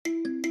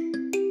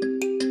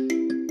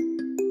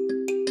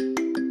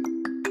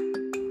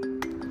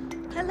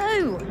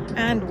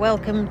And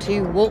welcome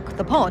to Walk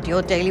the Pod,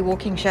 your daily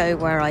walking show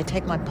where I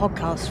take my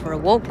podcast for a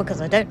walk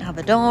because I don't have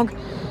a dog.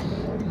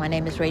 My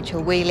name is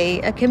Rachel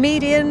Wheely, a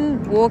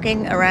comedian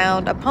walking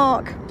around a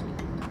park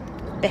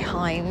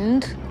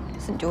behind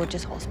St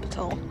George's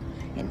Hospital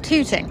in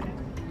Tooting.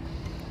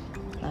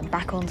 I'm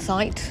back on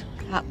site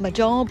at my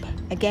job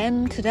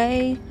again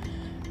today.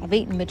 I've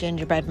eaten my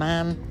gingerbread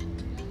man.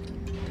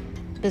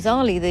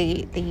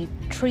 Bizarrely, the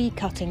tree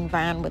cutting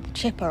van with the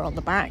chipper on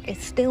the back is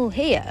still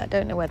here. I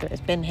don't know whether it's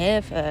been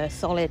here for a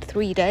solid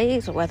 3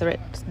 days or whether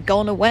it's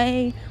gone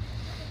away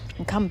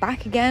and come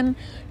back again,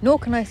 nor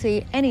can I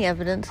see any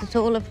evidence at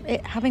all of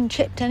it having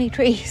chipped any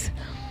trees.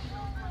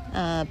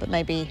 But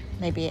maybe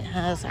it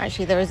has.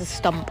 Actually, there is a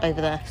stump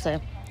over there, so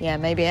yeah,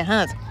 maybe it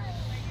has.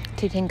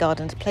 Tooting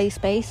Gardens play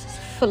space is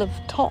full of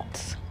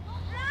tots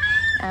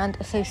and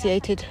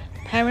associated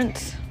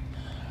parents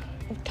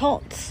of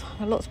tots.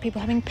 Lots of people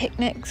having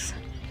picnics,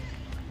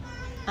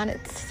 and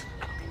it's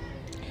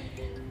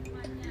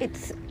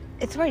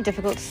very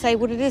difficult to say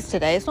what it is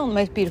today. It's not the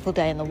most beautiful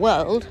day in the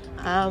world.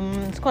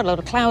 There's quite a lot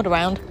of cloud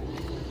around,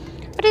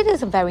 but it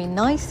is a very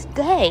nice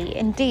day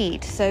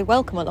indeed. So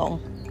welcome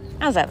along,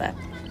 as ever,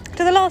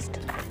 to the last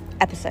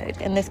episode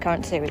in this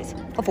current series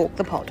of Walk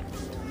the Pod.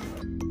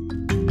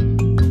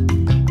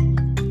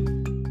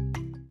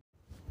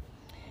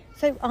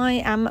 So I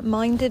am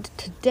minded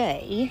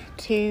today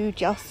to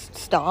just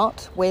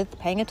start with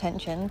paying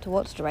attention to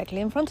what's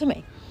directly in front of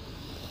me,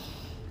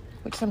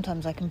 which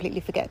sometimes I completely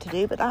forget to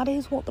do, but that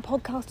is what the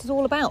podcast is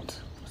all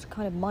about. It's a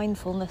kind of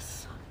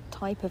mindfulness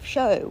type of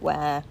show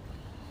where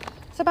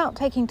it's about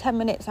taking 10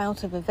 minutes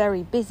out of a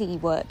very busy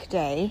work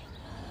day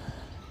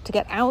to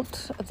get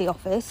out of the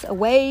office,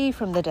 away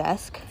from the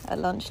desk at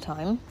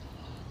lunchtime,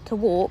 to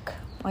walk,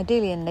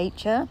 ideally in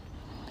nature,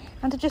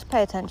 and to just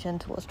pay attention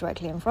to what's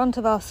directly in front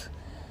of us,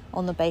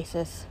 on the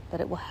basis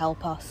that it will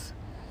help us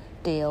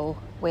deal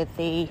with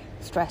the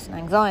stress and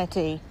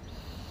anxiety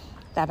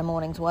that a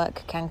morning's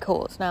work can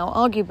cause. Now,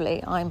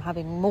 arguably, I'm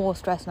having more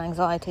stress and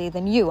anxiety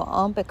than you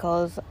are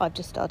because I've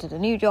just started a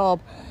new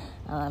job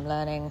and I'm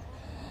learning,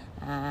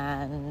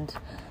 and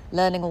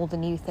learning all the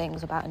new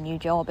things about a new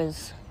job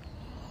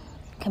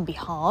can be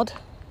hard.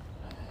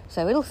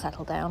 So it'll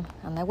settle down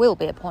and there will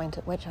be a point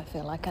at which I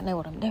feel like I know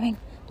what I'm doing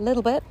a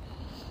little bit.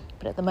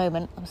 But at the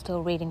moment, I'm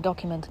still reading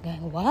documents and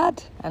going,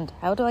 what? And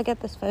how do I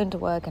get this phone to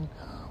work? And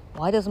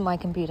why doesn't my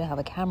computer have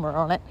a camera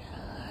on it?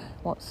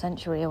 What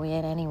century are we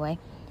in anyway?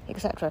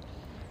 Etc.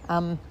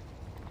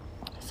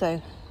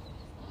 So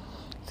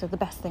the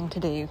best thing to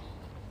do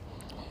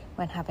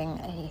when having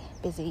a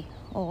busy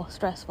or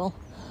stressful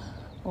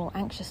or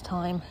anxious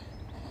time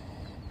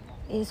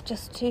is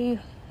just to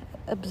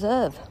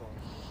observe.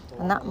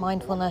 And that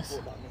mindfulness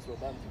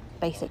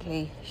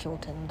basically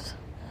shortens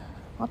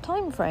our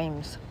time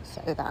frames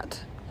so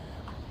that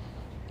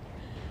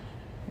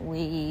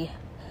we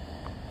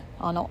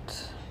are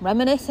not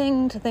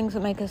reminiscing to things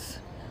that make us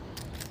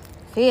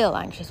feel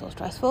anxious or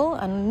stressful,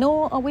 and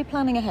nor are we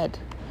planning ahead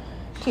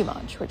too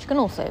much, which can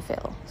also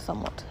feel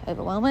somewhat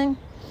overwhelming.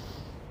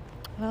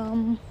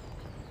 And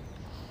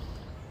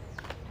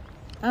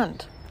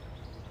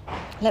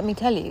let me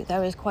tell you,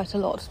 there is quite a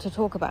lot to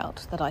talk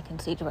about that I can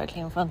see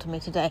directly in front of me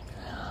today.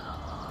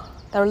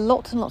 There are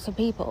lots and lots of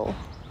people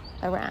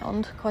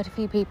around, quite a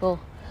few people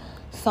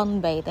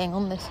sunbathing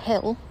on this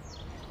hill.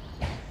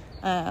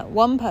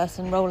 One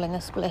person rolling a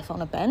spliff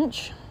on a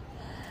bench.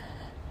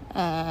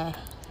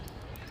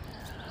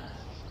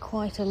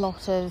 Quite a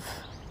lot of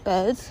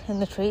birds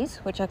in the trees,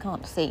 which I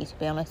can't see, to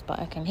be honest,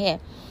 but I can hear.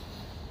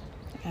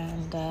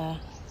 And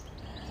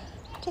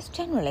just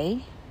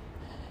generally,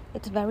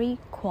 it's very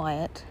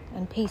quiet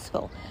and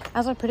peaceful.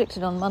 As I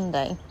predicted on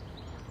Monday,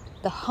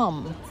 the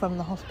hum from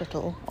the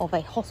hospital, of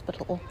a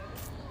hospital,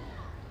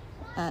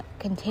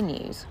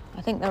 continues.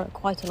 I think there are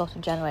quite a lot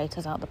of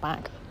generators out the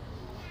back,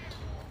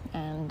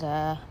 and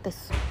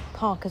this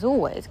park is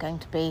always going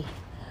to be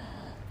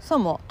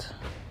somewhat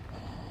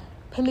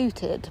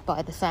polluted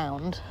by the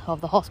sound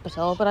of the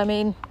hospital. But I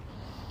mean,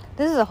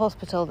 this is a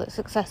hospital that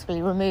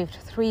successfully removed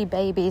 3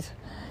 babies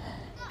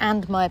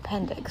and my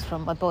appendix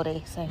from my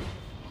body, so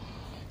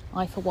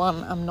I for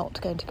one am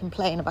not going to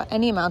complain about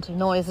any amount of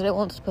noise that it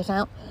wants to put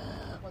out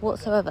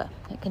whatsoever.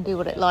 It can do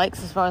what it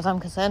likes as far as I'm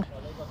concerned.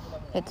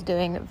 It's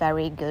doing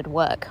very good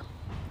work.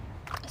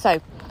 So,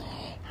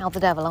 how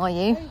the devil are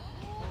you?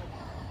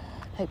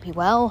 Hope you're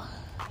well.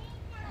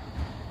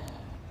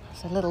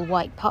 There's a little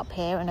white pup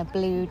here in a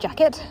blue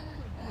jacket.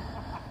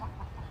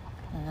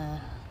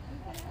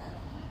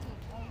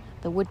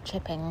 The wood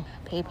chipping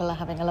people are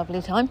having a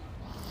lovely time.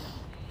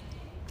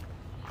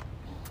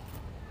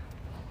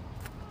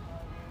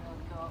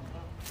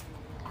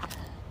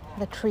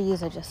 The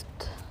trees are just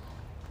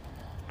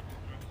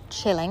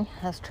chilling,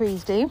 as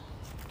trees do.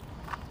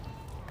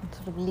 I'm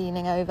sort of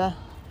leaning over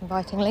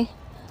invitingly.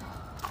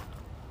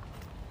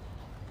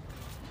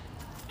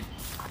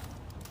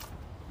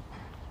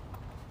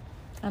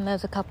 And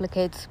there's a couple of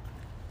kids,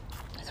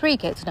 3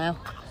 kids now,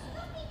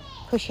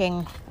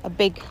 pushing a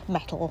big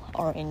metal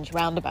orange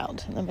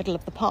roundabout in the middle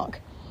of the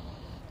park.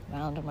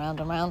 Round and round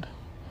and round.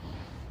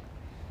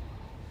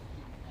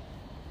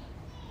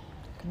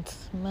 I can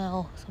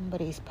smell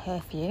somebody's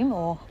perfume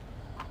or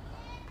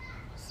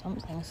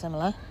something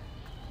similar.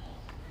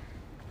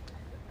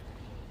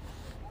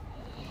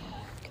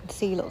 You can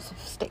see lots of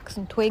sticks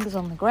and twigs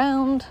on the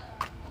ground.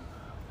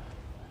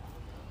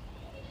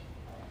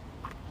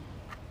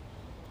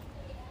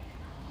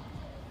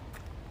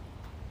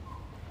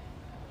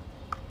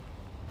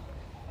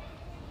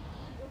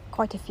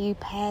 Quite a few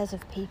pairs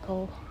of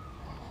people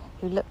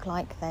who look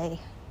like they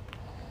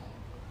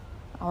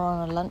are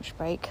on a lunch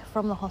break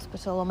from the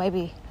hospital, or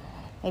maybe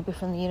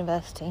from the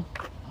university,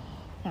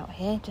 out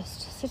here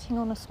just sitting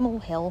on a small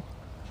hill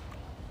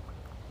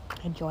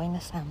enjoying a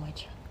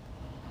sandwich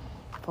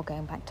before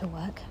going back to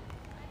work.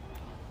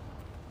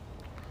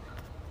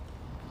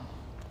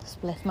 The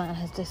spliff man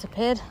has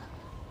disappeared.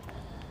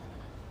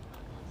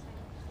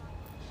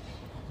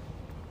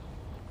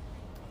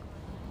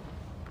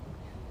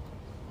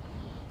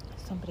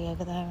 Somebody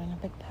over there in a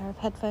big pair of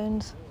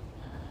headphones.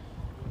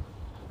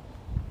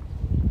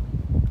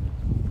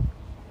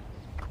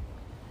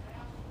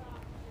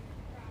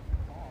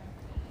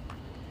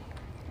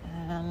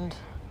 And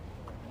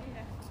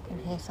you can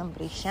hear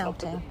somebody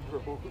shouting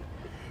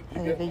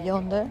over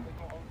yonder.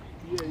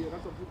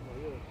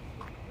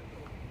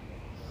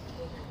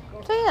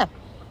 So yeah,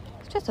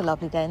 it's just a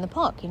lovely day in the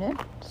park, you know,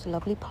 just a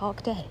lovely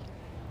park day.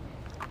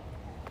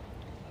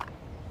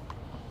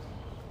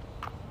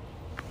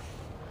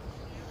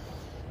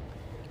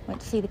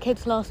 Went to see the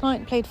kids last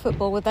night, played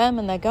football with them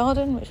in their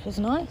garden, which was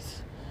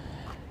nice.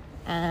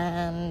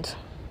 And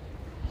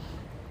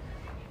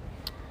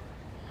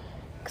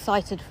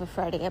excited for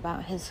Freddie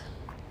about his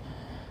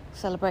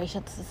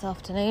celebrations this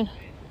afternoon.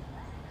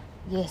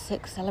 Year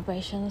 6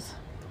 celebrations.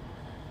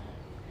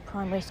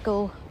 Primary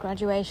school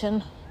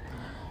graduation,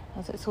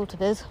 as it sort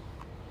of is.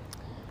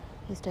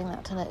 He's doing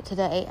that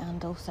today,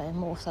 and also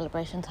more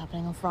celebrations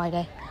happening on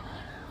Friday.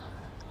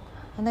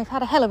 And they've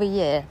had a hell of a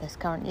year, this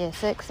current year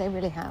 6, they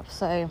really have,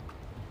 so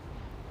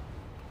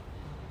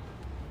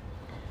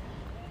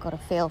got a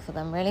feel for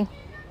them, really.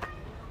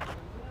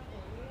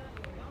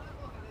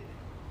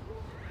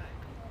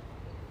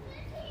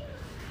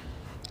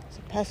 It's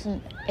a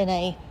person in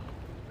a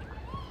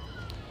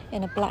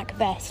black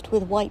vest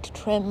with white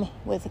trim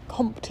with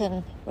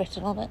Compton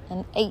written on it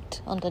and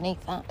 8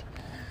 underneath that.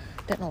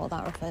 Don't know what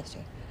that refers to.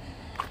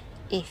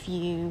 If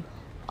you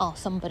are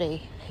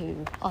somebody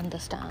who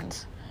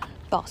understands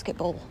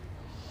basketball,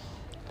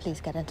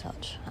 please get in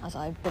touch, as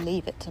I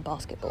believe it's a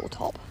basketball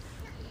top.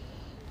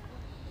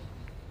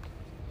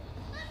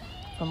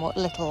 From what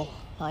little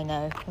I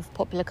know of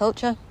popular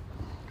culture,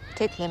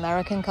 particularly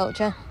American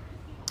culture.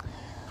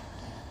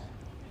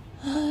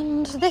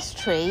 And this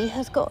tree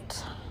has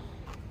got,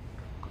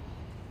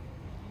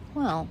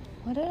 well,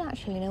 I don't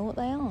actually know what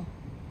they are.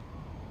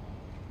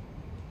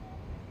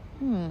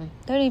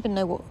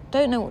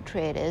 Don't know what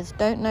tree it is,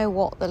 don't know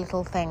what the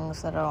little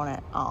things that are on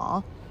it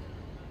are.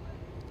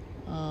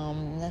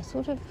 They're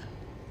sort of,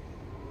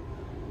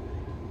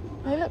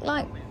 they look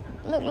like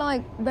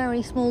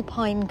very small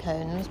pine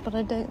cones, but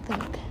I don't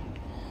think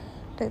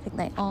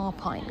they are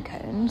pine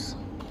cones.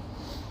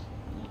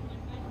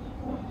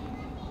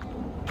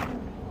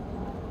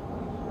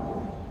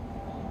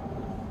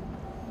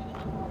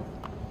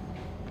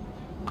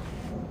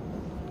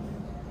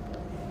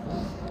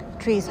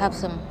 Trees have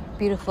some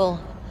beautiful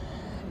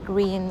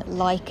green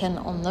lichen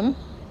on them.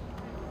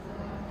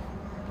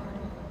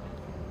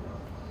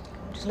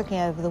 Just looking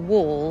over the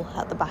wall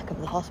at the back of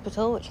the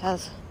hospital, which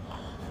has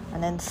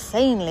an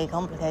insanely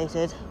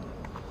complicated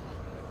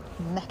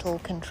metal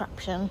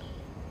contraption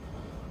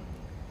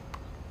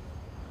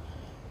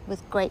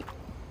with great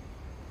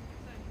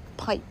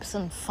pipes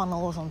and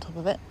funnels on top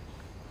of it.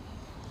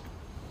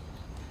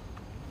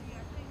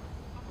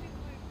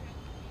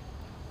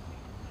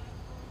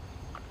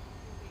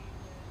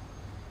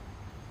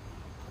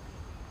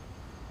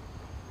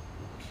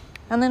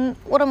 And then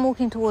what I'm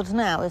walking towards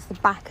now is the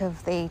back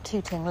of the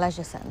Tooting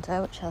Leisure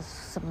Centre, which has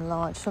some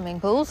large swimming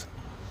pools.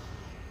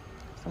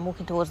 So I'm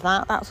walking towards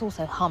that. That's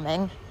also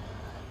humming.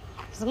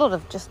 There's a lot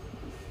of just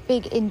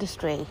big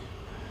industry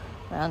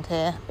around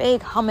here.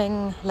 Big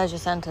humming leisure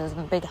centres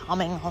and big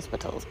humming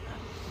hospitals.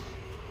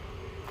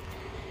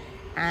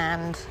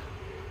 And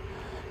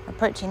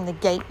approaching the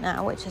gate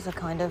now, which is a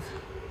kind of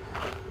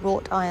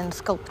wrought iron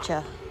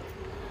sculpture.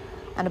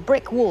 And a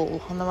brick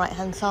wall on the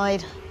right-hand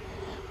side,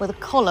 with a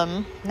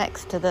column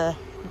next to the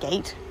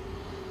gate,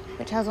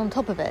 which has on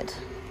top of it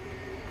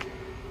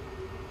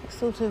a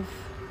sort of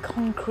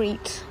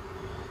concrete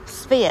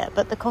sphere,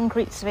 but the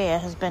concrete sphere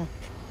has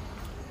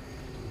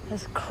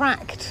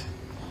cracked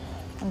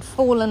and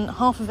fallen.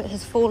 Half of it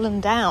has fallen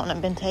down and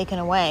been taken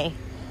away,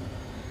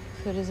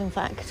 so it is in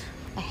fact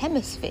a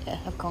hemisphere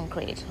of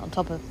concrete on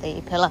top of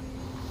the pillar.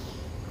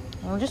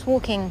 And we're just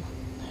walking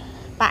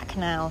back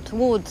now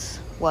towards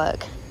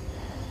work,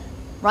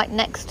 right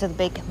next to the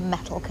big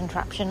metal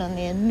contraption and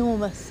the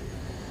enormous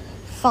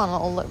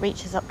funnel that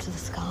reaches up to the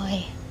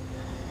sky,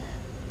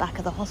 back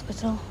of the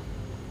hospital.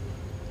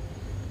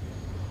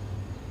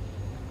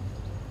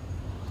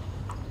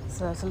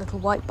 So there's a little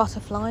white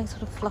butterfly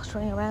sort of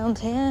fluttering around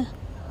here.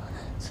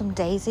 some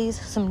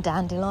daisies, some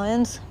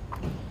dandelions.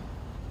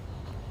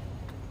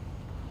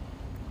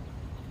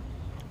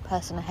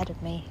 Person ahead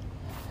of me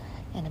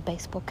in a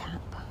baseball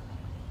cap,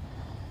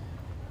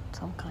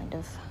 some kind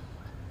of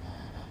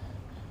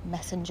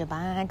messenger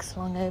bag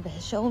slung over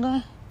his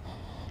shoulder.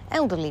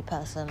 Elderly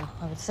person,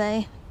 I would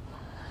say,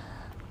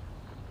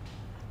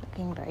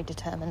 looking very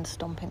determined,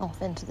 stomping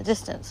off into the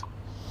distance.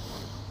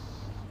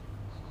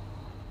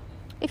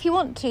 If you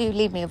want to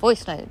leave me a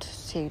voice note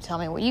to tell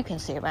me what you can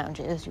see around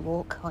you as you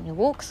walk on your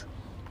walks,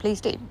 please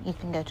do. You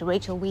can go to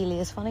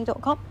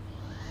rachelwheelyisfunny.com.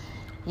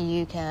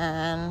 You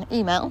can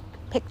email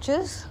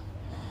pictures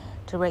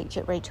to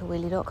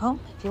rach@rachelwheely.com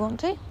if you want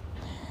to,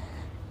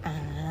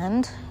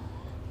 and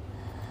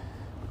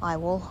I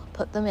will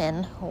put them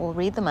in or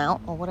read them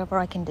out or whatever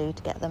I can do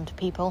to get them to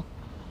people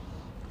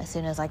as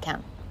soon as I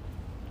can.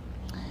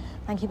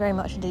 Thank you very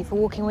much indeed for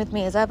walking with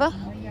me as ever.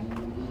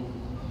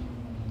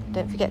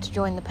 Don't forget to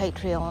join the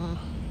Patreon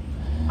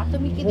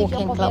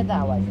walking club,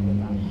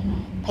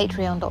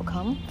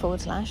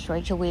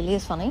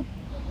 patreon.com/RachelWheelyIsFunny,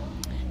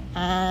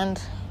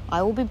 and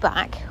I will be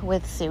back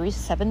with series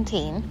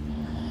 17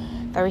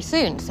 very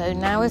soon. So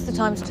now is the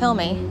time to tell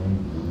me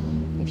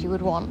if you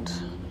would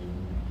want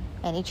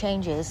any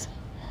changes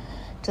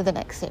to the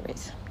next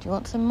series. Do you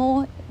want some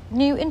more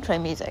new intro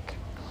music?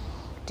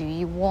 Do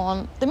you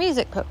want the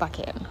music put back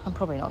in? I'm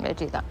probably not going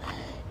to do that.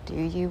 Do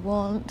you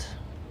want...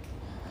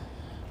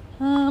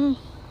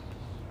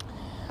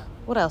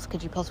 what else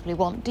could you possibly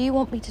want? Do you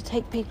want me to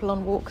take people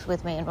on walks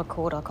with me and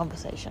record our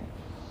conversation?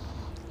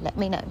 Let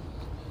me know.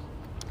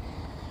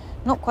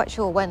 Not quite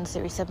sure when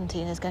series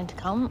 17 is going to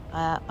come.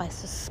 I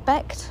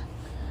suspect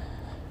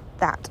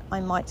that I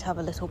might have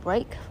a little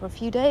break for a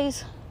few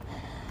days,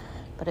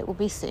 but it will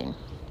be soon.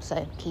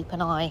 So keep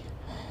an eye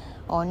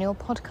on your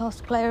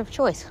podcast player of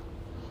choice.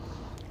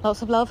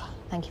 Lots of love.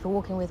 Thank you for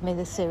walking with me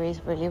this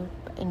series. Really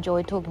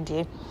enjoyed talking to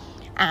you,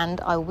 and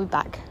I will be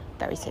back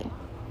very soon.